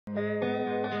Losing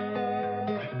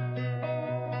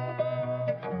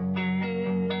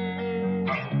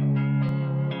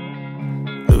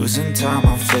time,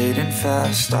 I'm fading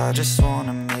fast. I just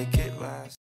wanna make it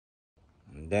last.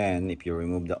 And then if you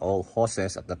remove the old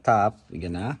hoses at the top, we're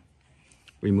gonna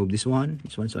remove this one.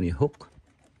 This one's on a hook.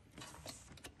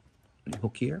 On a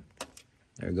hook here.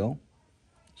 There you go.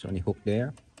 It's on a hook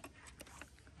there.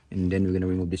 And then we're gonna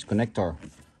remove this connector.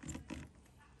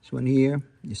 This one here.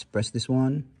 Just press this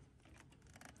one.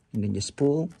 And then just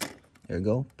pull. There you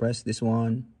go. Press this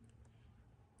one.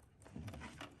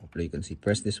 Hopefully you can see.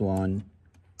 Press this one.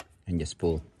 And just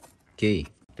pull. Okay,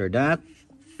 after that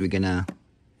we're gonna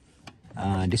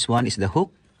this one is the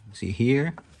hook. See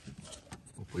here,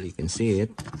 hopefully you can see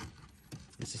it.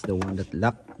 This is the one that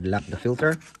lock the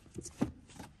filter.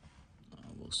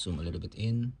 We'll zoom a little bit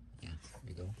in. Yeah, there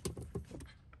we go.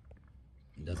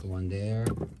 That one there,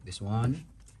 this one,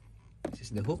 this is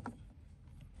the hook.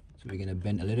 So we're gonna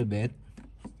bend a little bit.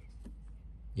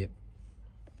 Yep,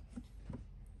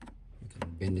 we can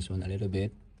bend this one a little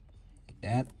bit like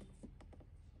that.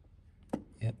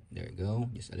 Yep, there you go.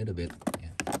 Just a little bit.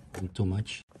 Yeah, not too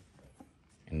much.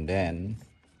 And then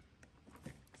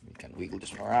we can wiggle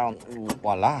this around. Ooh,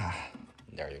 voila!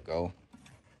 There you go.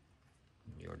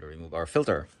 You already remove our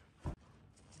filter.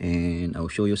 And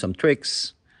I'll show you some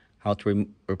tricks how to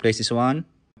replace this one.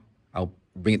 I'll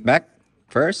bring it back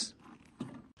first.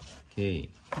 Okay,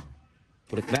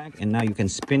 put it back, and now you can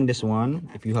spin this one.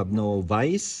 If you have no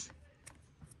vise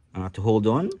to hold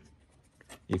on,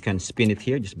 you can spin it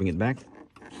here. Just bring it back.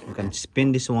 You can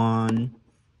spin this one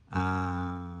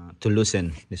to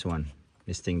loosen this one,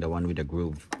 this thing, the one with the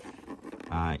groove.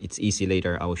 It's easy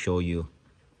later. I will show you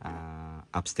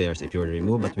upstairs if you were to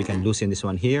remove, but we can loosen this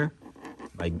one here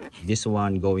by this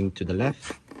one going to the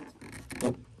left.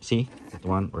 See that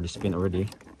one, or the spin already.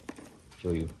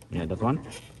 Show you. Yeah, that one.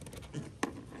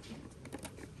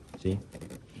 See.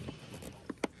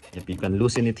 If you can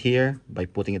loosen it here by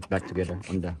putting it back together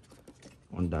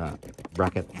on the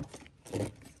bracket.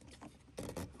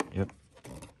 Yep.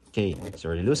 Okay, it's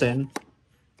already loosened.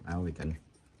 Now we can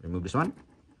remove this one.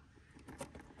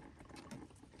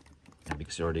 And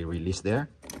because it's already released there,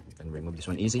 you can remove this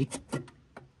one easy.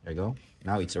 There you go.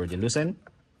 Now it's already loosened.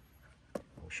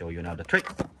 I'll show you now the trick.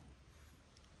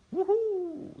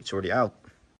 Woohoo! It's already out.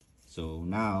 So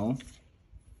now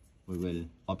we will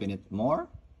open it more.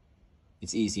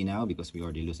 It's easy now because we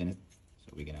already loosened it.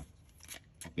 So we're gonna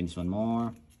open this one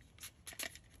more.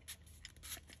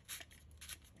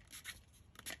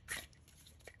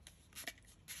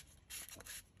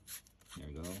 There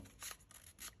we go.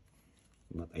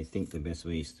 But I think the best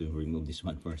way is to remove this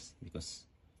one first because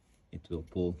it will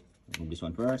pull. Remove this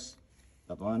one first.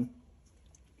 That one.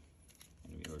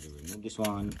 And we already removed this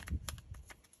one.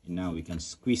 And now we can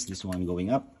squeeze this one going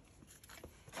up.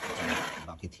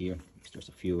 Lock it here because there's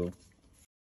a fuel.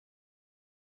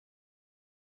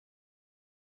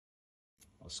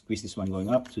 I'll squeeze this one going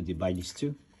up to divide these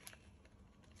two.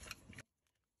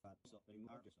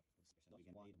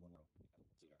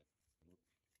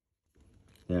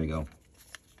 There we go.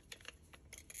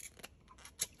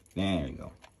 There you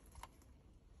go.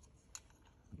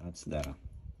 That's the,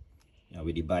 yeah,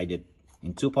 we divide it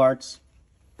in two parts.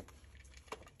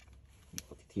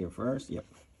 Put it here first. Yep.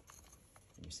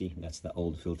 You see, that's the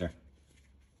old filter.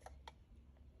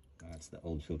 That's the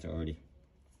old filter already.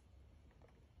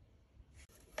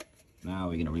 Now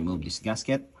we're gonna remove this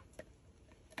gasket.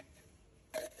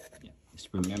 Yeah, just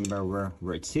remember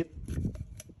where it sits.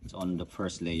 It's on the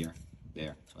first layer.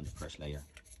 There, it's on the first layer.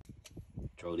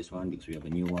 Throw this one because we have a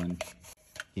new one.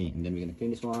 Okay, and then we're gonna clean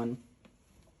this one.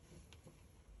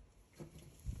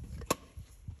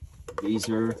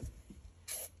 Laser.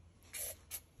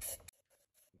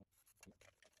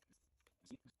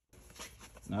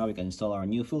 Now we can install our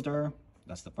new filter.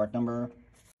 That's the part number.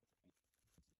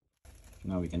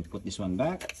 Now we can put this one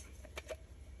back.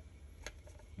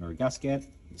 Our gasket,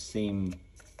 the same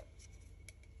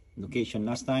location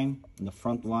last time, in the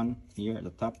front one here at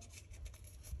the top.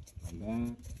 Like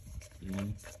that. Yeah.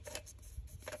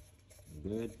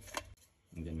 Good.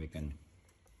 And then we can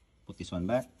put this one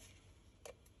back.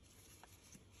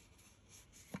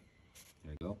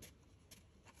 There you go.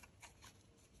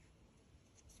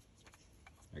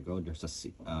 There you go. There's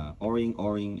a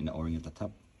O-ring, and the O-ring at the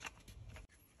top.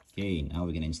 Okay, now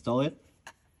we're gonna install it.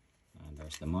 And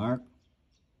there's the mark.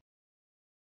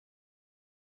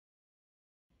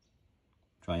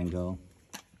 Triangle,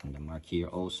 and the mark here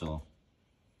also.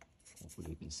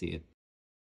 Hopefully you can see it.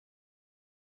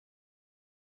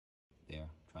 There,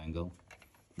 triangle.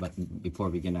 But before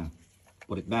we're gonna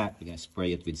put it back, we're gonna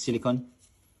spray it with silicone.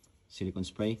 silicone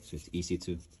spray, so it's easy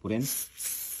to put in.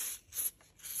 Just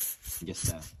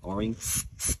the o-ring.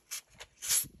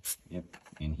 Yep,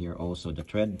 and here also the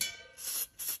thread.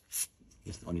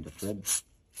 Just only the thread.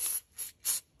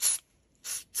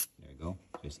 There you go.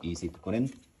 So it's easy to put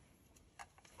in.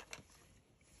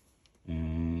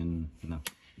 And no,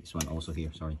 this one also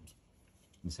here, sorry.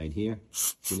 Inside here,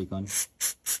 silicone.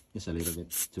 Just a little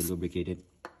bit to lubricate it.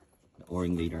 The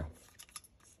o-ring later.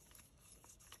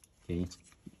 Okay,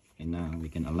 and now we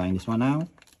can align this one now.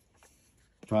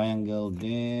 Triangle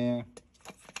there,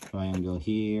 triangle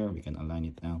here. We can align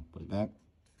it now. Put it back.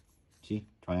 See,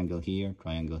 triangle here,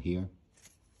 triangle here.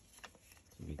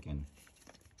 So we can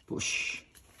push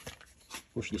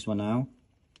this one now.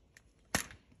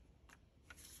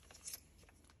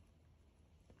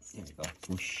 There we go.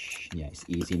 Push. Yeah, it's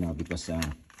easy now because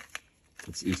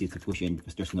it's easy to push in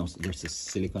because there's a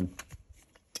silicone.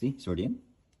 See, it's already in.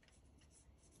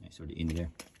 Yeah, it's already in there.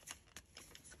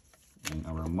 And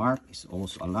our mark is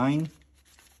also aligned.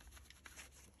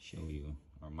 Show you.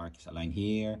 Our mark is aligned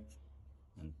here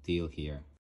until here.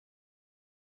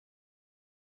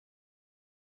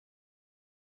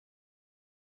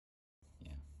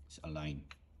 Yeah, it's aligned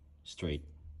straight.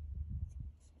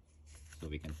 So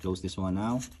we can close this one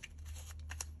now.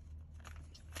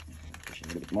 Push a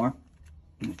little bit more.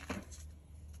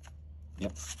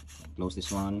 Yep. Close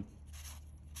this one.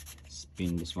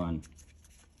 Spin this one.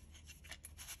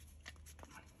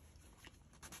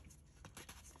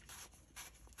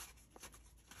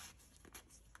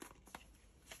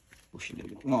 Push a little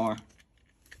bit more.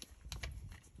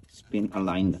 Spin,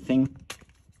 align the thing.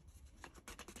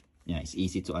 Yeah, it's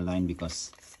easy to align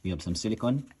because we have some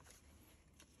silicone.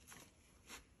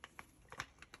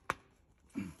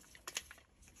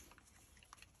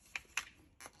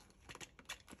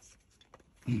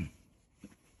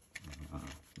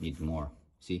 Need more.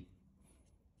 See,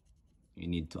 you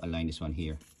need to align this one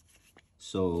here.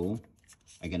 So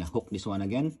I'm gonna hook this one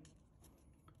again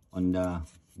on the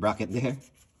bracket there.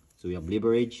 So we have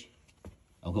leverage.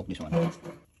 I'll hook this one.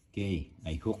 Okay,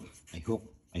 I hook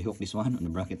this one on the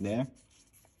bracket there,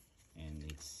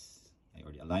 and I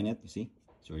already align it. You see,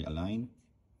 it's already aligned.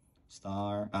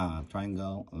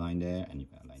 Triangle, align there, and you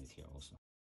can align it here also.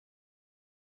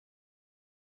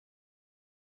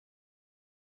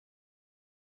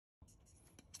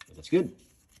 So that's good.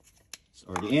 It's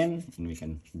already in, and we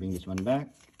can bring this one back.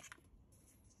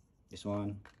 This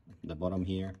one, the bottom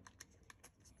here.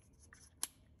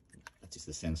 That is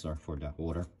the sensor for the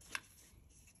water.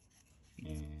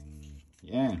 And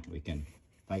yeah, we can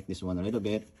tighten this one a little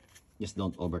bit. Just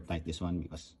don't over tight this one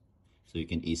because so you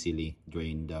can easily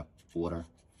drain the water.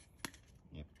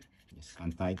 Yep, just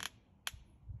untight.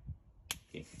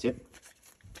 Okay, that's it.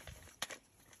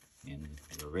 And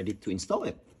we're ready to install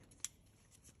it.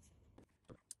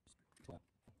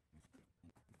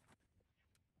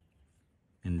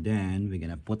 And then we're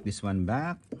gonna put this one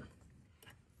back.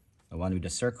 The one with the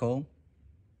circle.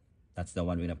 That's the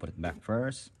one we're gonna put it back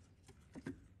first.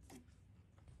 Put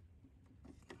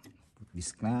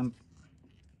this clamp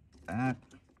back.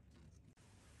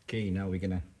 Okay, now we're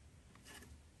gonna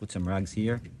put some rags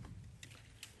here.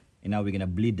 And now we're gonna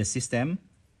bleed the system.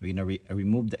 We're gonna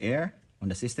remove the air on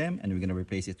the system and we're gonna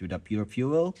replace it with a pure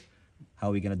fuel. How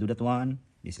are we gonna do that one?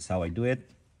 This is how I do it.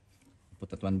 Put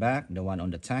that one back, the one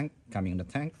on the tank, coming on the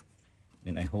tank.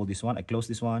 Then I hold this one, I close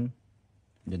this one,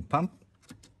 then pump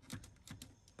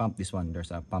this one. There's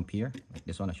a pump here, like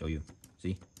this one. I'll show you.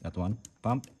 See that one?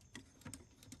 Pump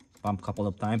a couple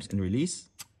of times and release.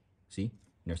 See,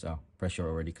 there's a pressure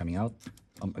already coming out.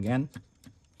 Pump again,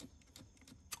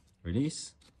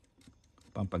 release,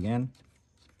 pump again,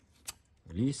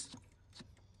 release.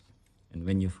 And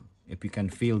if you can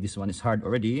feel this one is hard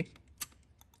already,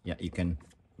 yeah, you can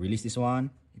release this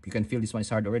one. If you can feel this one is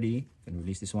hard already, you can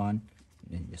release this one. And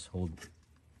then just hold,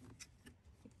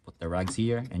 put the rags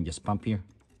here and just pump here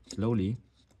slowly.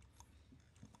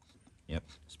 Yep,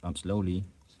 just pump slowly.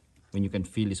 When you can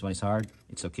feel this one is hard,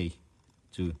 it's okay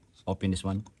to open this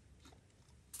one.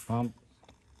 Pump.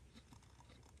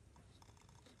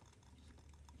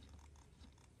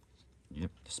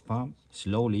 Yep, just pump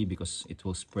slowly because it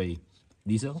will spray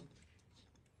diesel.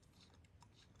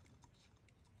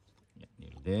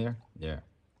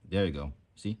 There you go.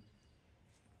 See,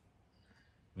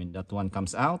 when that one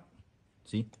comes out,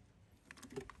 see,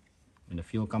 when the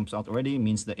fuel comes out already,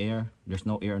 means there's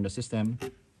no air in the system.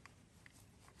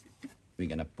 We're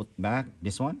gonna put back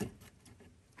this one,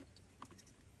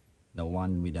 the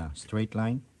one with a straight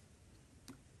line.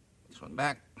 This one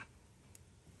back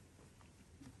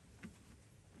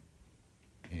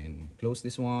and close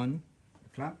this one,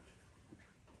 clap.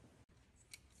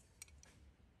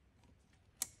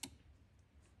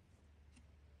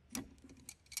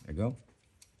 There you go.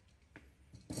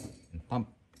 And pump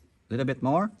a little bit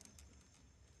more.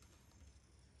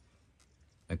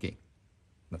 Okay,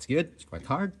 that's good. It's quite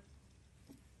hard.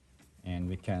 And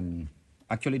we can,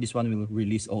 actually this one will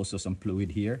release also some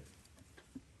fluid here.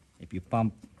 If you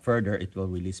pump further, it will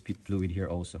release fluid here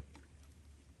also.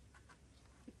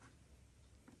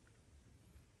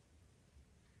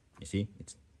 You see,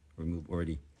 it's removed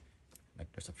already.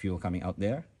 Like there's a fuel coming out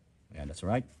there. Yeah, that's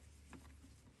right.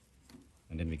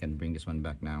 And then we can bring this one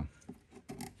back now.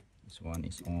 This one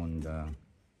is on the,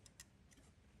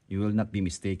 you will not be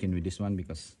mistaken with this one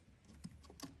because,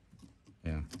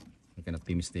 yeah, you cannot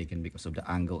be mistaken because of the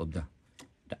angle of the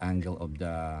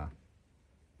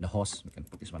hose. We can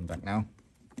put this one back now.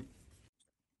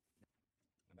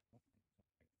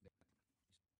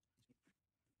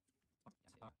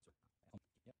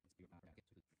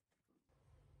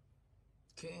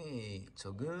 Okay,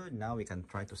 so good. Now we can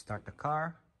try to start the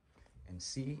car and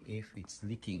see if it's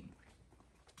leaking.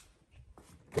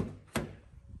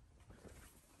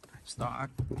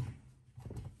 Start.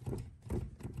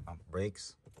 Pump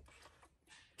brakes.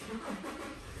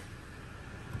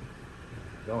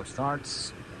 Go, it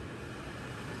starts.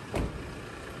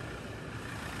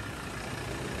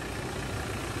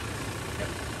 Yep,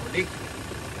 no leak.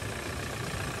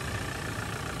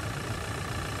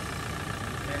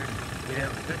 Yeah,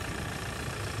 good.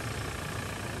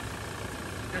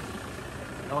 Good.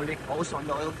 No leak also on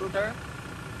the oil filter.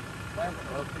 Well,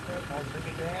 the oil filter, all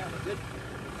working there. We're good.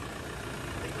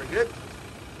 I think we're good.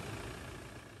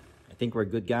 I think we're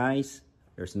good, guys.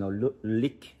 There's no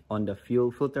leak on the fuel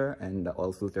filter and the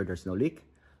oil filter. There's no leak.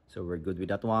 So we're good with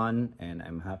that one. And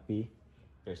I'm happy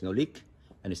there's no leak.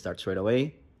 And it starts right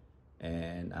away.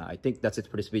 And I think that's it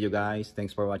for this video, guys.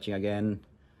 Thanks for watching again.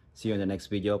 See you in the next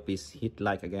video. Please hit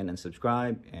like again and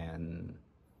subscribe and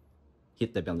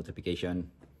hit the bell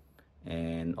notification.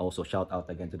 And also shout out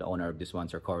again to the owner of this one,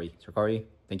 Sir Corey. Sir Corey,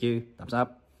 thank you. Thumbs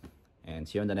up. And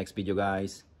see you in the next video,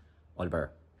 guys.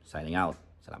 Oliver, signing out.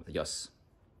 Salamat sa Diyos.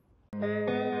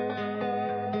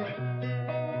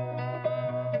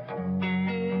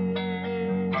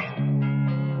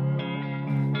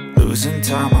 Losing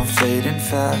time, I'm fading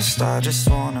fast. I just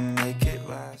wanna